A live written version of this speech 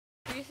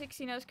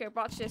360 no scope.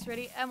 Watch this.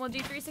 Ready? MLG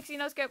 360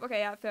 no scope. Okay,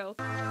 yeah, it failed.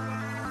 When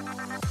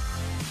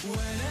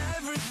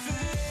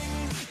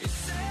everything is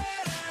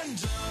said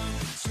and done,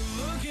 so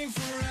looking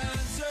for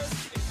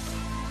answers.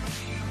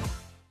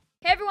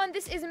 Hey everyone,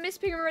 this is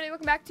MissPinkMermaid.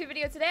 Welcome back to a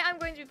video. Today I'm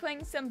going to be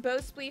playing some Bow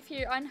Spleef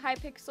here on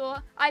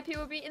Hypixel. IP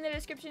will be in the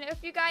description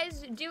if you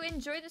guys do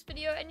enjoy this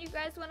video and you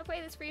guys want to play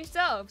this for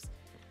yourselves.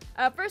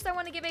 First, I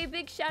want to give a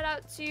big shout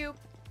out to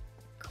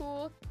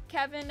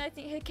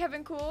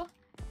KevinKool,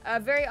 a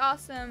very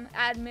awesome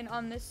admin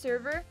on this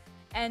server,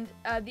 and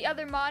the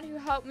other mod who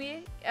helped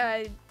me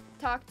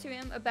talk to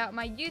him about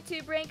my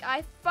YouTube rank.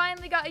 I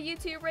finally got a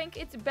YouTube rank.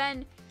 It's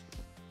been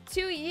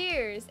 2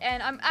 years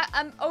and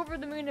I'm over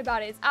the moon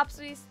about it. It's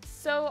absolutely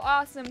so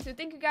awesome. So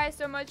thank you guys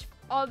so much,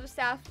 all the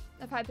staff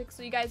of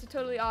Hypixel. You guys are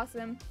totally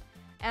awesome.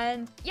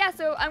 And yeah,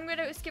 so I'm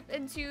gonna skip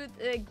into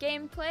the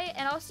gameplay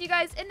and I'll see you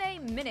guys in a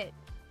minute.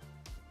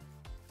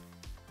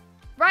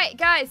 Right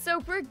guys, so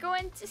we're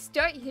going to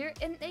start here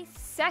in a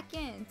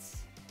second.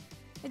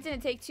 It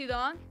didn't take too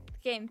long. The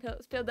game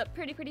filled up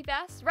pretty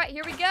fast. Right,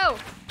 here we go.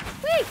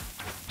 Whee!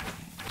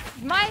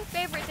 My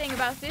favorite thing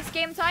about this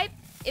game type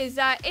is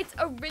that it's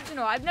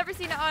original. I've never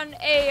seen it on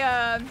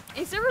a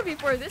server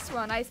before this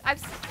one. I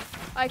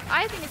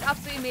think it's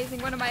absolutely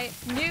amazing. One of my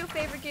new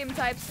favorite game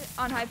types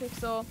on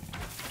Hypixel.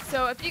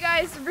 So if you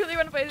guys really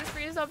want to play this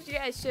for yourselves, you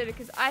guys should,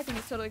 because I think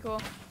it's totally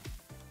cool.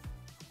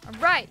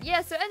 Alright,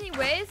 yeah, so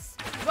anyways,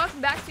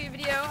 welcome back to a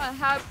video.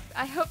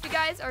 I hope you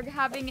guys are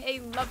having a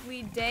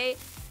lovely day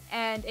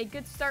and a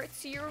good start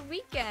to your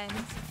weekend.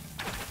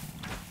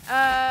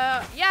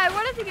 Yeah, I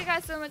want to thank you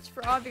guys so much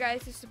for all of you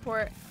guys who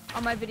support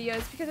on my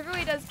videos, because it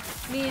really does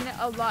mean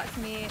a lot to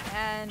me,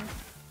 and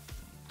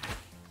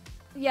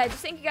yeah, just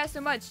thank you guys so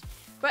much.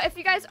 But if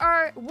you guys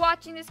are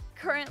watching this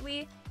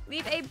currently,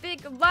 leave a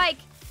big like,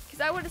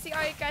 because I want to see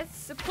all you guys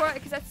support,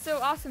 because that's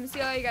so awesome to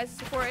see all you guys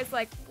support. It's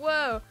like,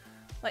 whoa,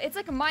 like it's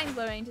like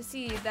mind-blowing to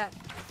see that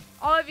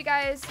all of you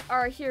guys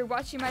are here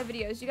watching my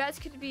videos. You guys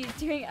could be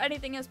doing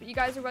anything else, but you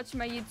guys are watching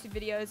my YouTube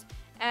videos,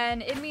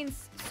 and it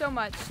means so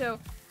much. So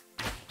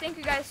thank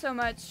you guys so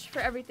much for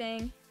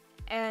everything,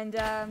 and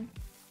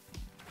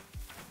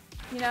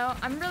you know,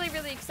 I'm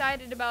really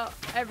excited about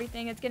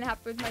everything that's gonna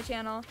happen with my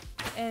channel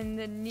in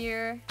the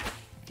near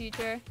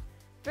future.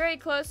 Very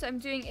close. I'm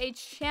doing a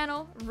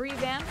channel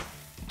revamp.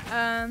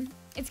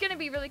 It's gonna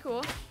be really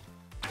cool.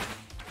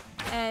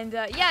 And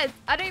yeah,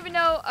 I don't even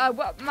know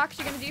what I'm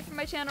actually gonna do for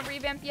my channel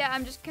revamp yet.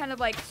 I'm just kind of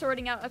like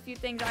sorting out a few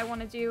things I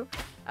want to do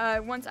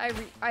once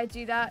I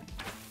do that,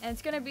 and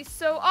it's gonna be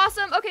so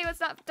awesome. Okay, let's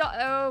not.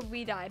 Oh,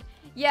 we died.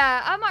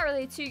 Yeah, I'm not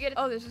really too good.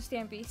 Oh, there's a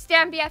Stampy.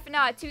 Stampy F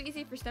not too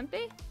easy for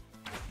Stampy.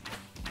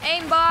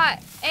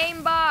 Aimbot,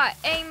 aimbot,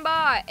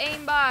 aimbot,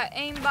 aimbot,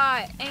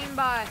 aimbot,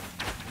 aimbot.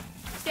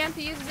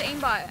 Stampy uses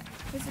aimbot.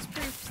 This is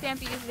proof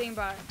Stampy uses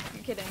aimbot.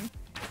 I'm kidding.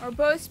 Or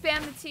Bow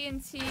spam the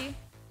TNT.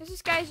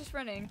 This guy's just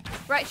running.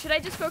 Right, should I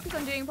just focus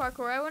on doing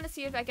parkour? I want to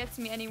see if that gets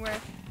me anywhere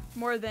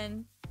more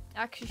than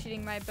actually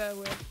shooting my bow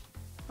with.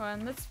 Hold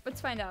on, let's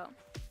find out.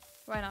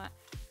 Why not?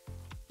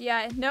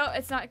 Yeah, no,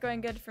 it's not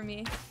going good for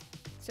me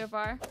so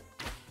far.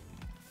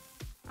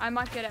 I'm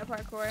not good at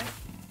parkour.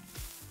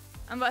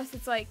 Unless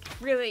it's like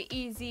really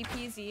easy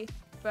peasy,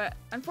 but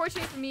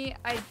unfortunately for me,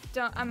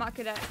 I'm not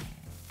good at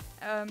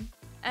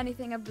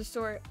anything of the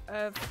sort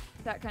of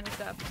that kind of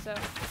stuff. So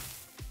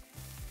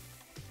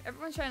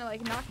everyone's trying to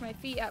like knock my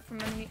feet out from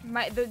underneath,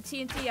 the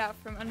TNT out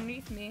from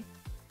underneath me.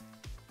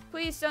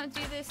 Please don't do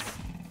this.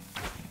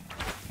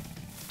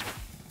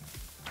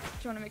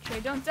 Just want to make sure I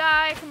don't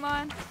die. Come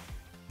on.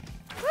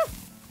 Woo!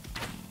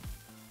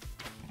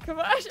 Come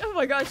on. Oh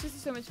my gosh, this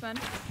is so much fun.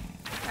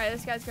 All right,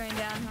 this guy's going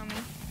down,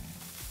 homie.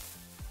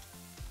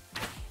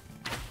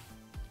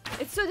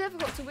 It's so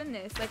difficult to win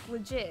this, like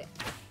legit.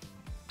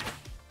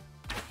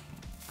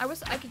 I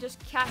wish I could just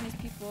Katniss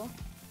people.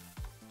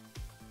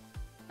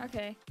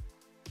 Okay.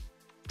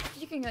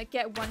 If you can like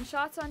get one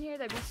shots on here,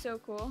 that'd be so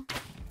cool.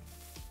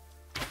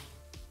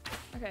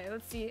 Okay,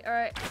 let's see.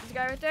 Alright, there's a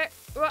guy right there.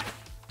 What?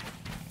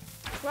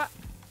 What?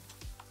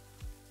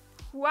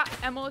 What?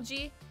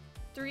 MLG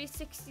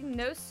 360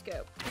 no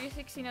scope.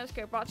 360 no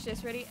scope. Watch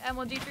this, ready?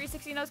 MLG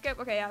 360 no scope.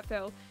 Okay, yeah, it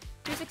failed.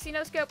 360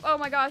 no scope. Oh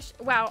my gosh.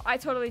 Wow, I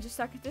totally just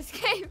suck at this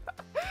game.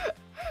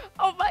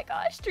 Oh my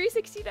gosh,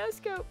 360 no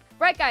scope.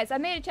 Right guys, I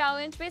made a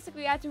challenge.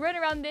 Basically, I have to run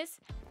around this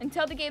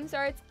until the game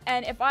starts,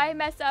 and if I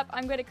mess up,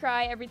 I'm gonna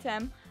cry every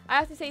time. I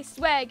have to say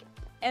swag,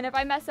 and if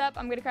I mess up,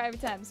 I'm gonna cry every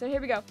time. So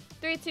here we go.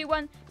 3, 2,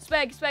 1.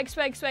 Swag, swag,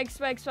 swag, swag,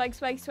 swag, swag,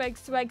 swag, swag,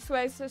 swag,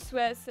 swag,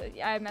 swag, swag.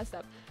 I messed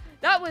up.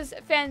 That was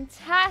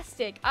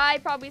fantastic. I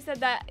probably said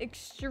that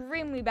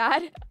extremely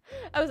bad.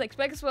 I was like,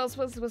 swag, swag,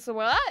 swag, swag,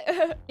 swag.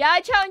 Yeah,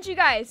 I challenge you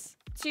guys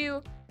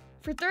to,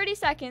 for 30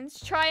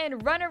 seconds, try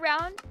and run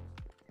around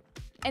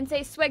and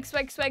say swag,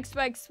 swag, swag,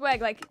 swag,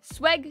 swag. Like,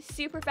 swag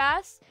super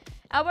fast.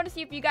 I want to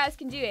see if you guys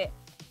can do it.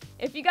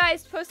 If you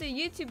guys post a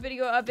YouTube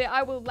video of it,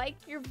 I will like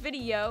your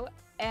video,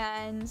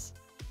 and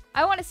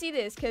I want to see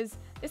this, because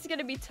this is going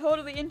to be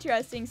totally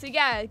interesting. So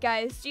yeah,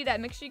 guys, do that.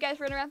 Make sure you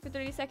guys run around for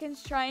 30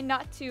 seconds, trying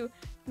not to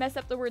mess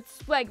up the word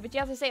swag, but you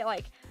have to say it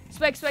like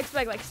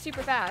SWEG, like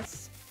super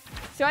fast.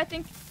 So I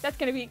think that's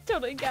gonna be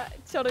totally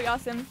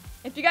awesome.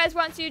 If you guys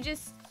want to,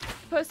 just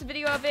post a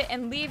video of it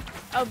and leave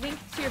a link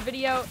to your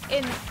video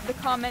in the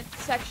comment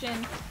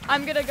section.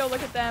 I'm gonna go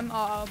look at them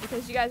all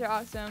because you guys are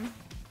awesome.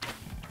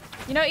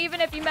 You know, even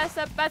if you mess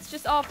up, that's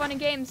just all fun and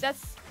games.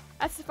 That's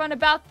the fun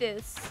about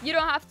this. You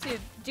don't have to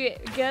do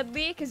it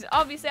goodly, because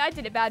obviously I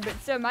did it bad, but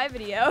so my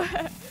video.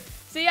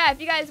 So yeah,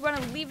 if you guys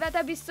want to leave that,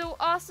 that'd be so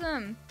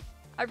awesome.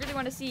 I really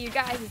want to see you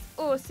guys'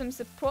 awesome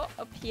support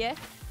up here,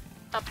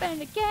 up in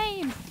the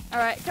game. All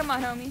right, come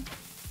on, homie.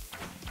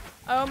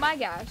 Oh my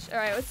gosh. All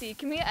right, let's see.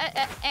 Can we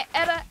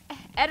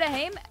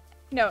aim?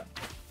 No,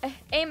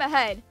 aim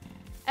ahead.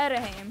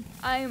 Aim.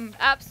 I'm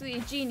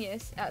absolutely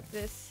genius at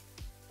this.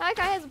 That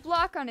guy has a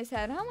block on his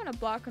head. I want a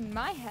block on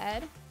my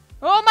head.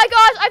 Oh my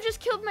gosh, I've just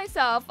killed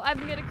myself. I'm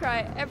gonna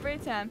cry every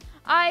time.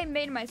 I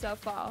made myself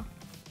fall.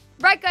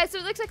 Right guys, so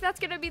it looks like that's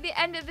gonna be the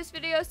end of this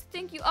video. So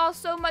thank you all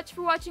so much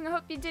for watching. I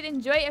hope you did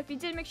enjoy it. If you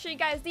did, make sure you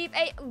guys leave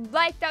a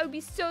like. That would be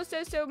so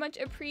much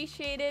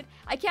appreciated.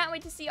 I can't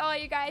wait to see all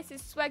you guys'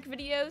 SWEG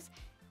videos.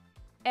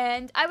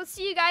 And I will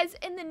see you guys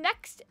in the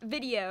next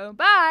video.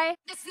 Bye!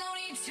 There's no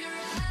need to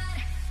run.